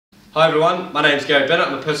Hi everyone, my name is Garry Bennett.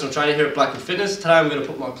 I'm a personal trainer here at Blackwood Fitness. Today I'm going to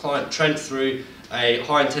put my client Trent through a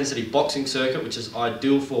high intensity boxing circuit which is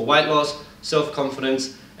ideal for weight loss,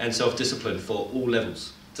 self-confidence and self-discipline for all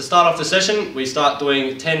levels. To start off the session, we start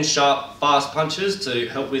doing 10 sharp, fast punches to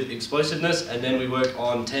help with explosiveness, and then we work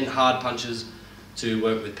on 10 hard punches to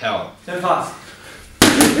work with power. 10 fast.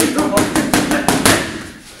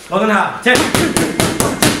 Long and hard. 10.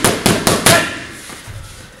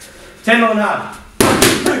 10 long and hard.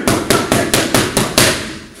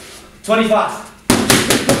 20 fast.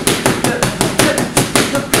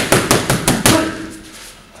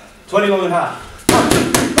 20 long and hard.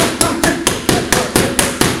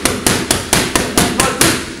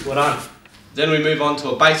 Well done. Then we move on to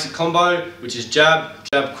a basic combo, which is jab,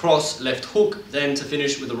 jab, cross, left hook, then to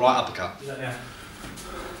finish with the right uppercut. Yeah.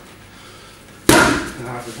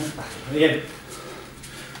 Again.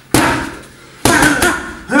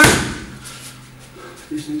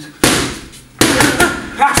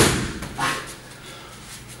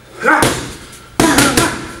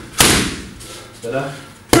 Better.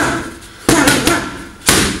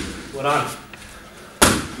 Well done.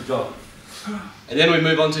 Good job. And then we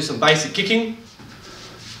move on to some basic kicking.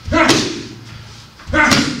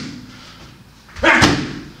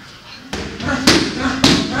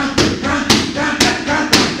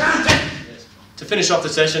 To finish off the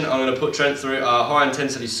session, I'm going to put Trent through a high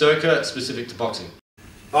intensity circuit specific to boxing.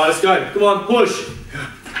 Alright, let's go. Come on, push.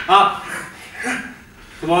 Up.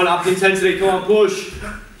 Come on, up the intensity. Come on, push.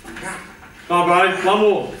 Come on, bro. One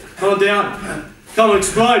more. Come on, down. Come on,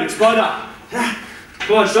 explode. Explode up.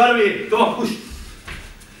 Come on, straight over here. Come on, push.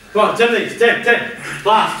 Come on, 10 of these. 10.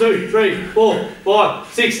 Fast. 2, 3, 4,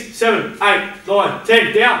 5, 6, 7, 8, 9,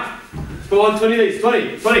 10. Down. Come on, 20 of these.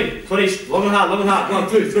 20. Long and hard. 1,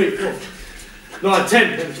 2, 3, 4, 9,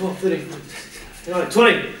 10, 11, 12, 13, 14,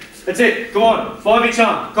 20. That's it. Come on. 5 each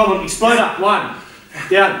arm. Come on, explode up. 1.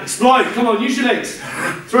 Down. Explode. Come on, use your legs.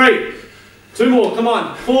 3. 2 more. Come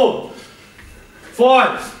on. 4.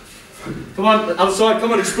 5. Come on, other side.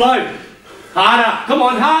 Come on, explode. Harder. Come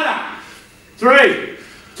on, harder. 3.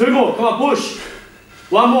 2 more. Come on, push.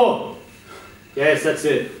 1 more. Yes, that's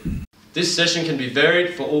it. This session can be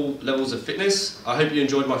varied for all levels of fitness. I hope you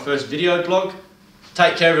enjoyed my first video blog.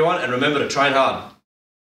 Take care everyone, and remember to train hard.